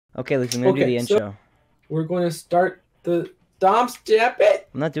Okay, Luke, I'm gonna do the intro. So we're going to start the Dom Step It.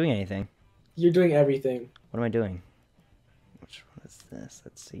 I'm not doing anything. You're doing everything. What am I doing? Which one is this?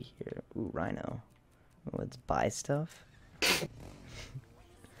 Let's see here. Ooh, Rhino. Let's buy stuff.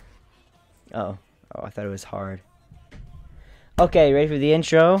 Oh, I thought it was hard. Okay, ready for the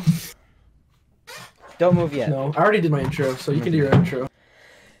intro? Don't move yet. No, I already did my intro, so you can do your intro.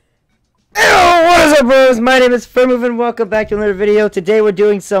 Hello, what is up, bros? My name is FurtMufin. Welcome back to another video. Today we're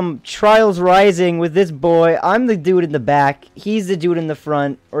doing some Trials Rising with this boy. I'm the dude in the back. He's the dude in the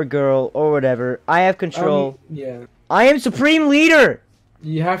front, or girl, or whatever. I have control. Yeah. I am Supreme Leader!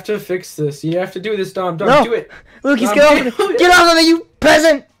 You have to fix this. You have to do this, Dom. Dom, do it. Lucas, Dom, get off of me, you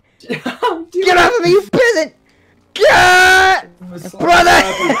peasant! Get off of me, you peasant! God! Brother!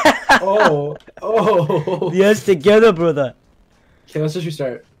 Oh. Yes, together, brother. Okay, let's just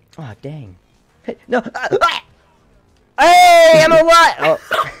restart. Oh, dang. Hey, no. Hey, I'm alive! Oh.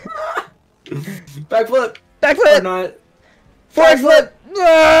 Backflip! Backflip! Or not. Forward flip!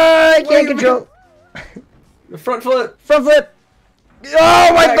 I can't control. The front flip! Front flip!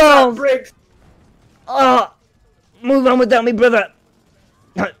 Oh, my balls! Brakes! Oh, move on without me, brother.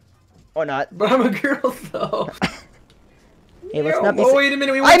 Or not. But I'm a girl, though. Hey, let's not be. Oh, wait a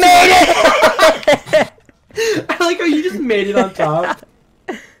minute. I made it! I like how you just made it on top.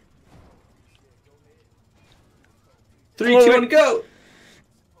 3, 2, 1, go!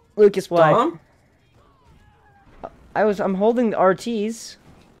 Lucas, why? Dom? I'm holding the RTs.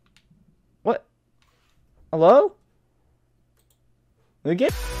 What? Hello?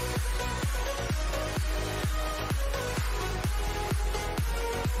 Lucas?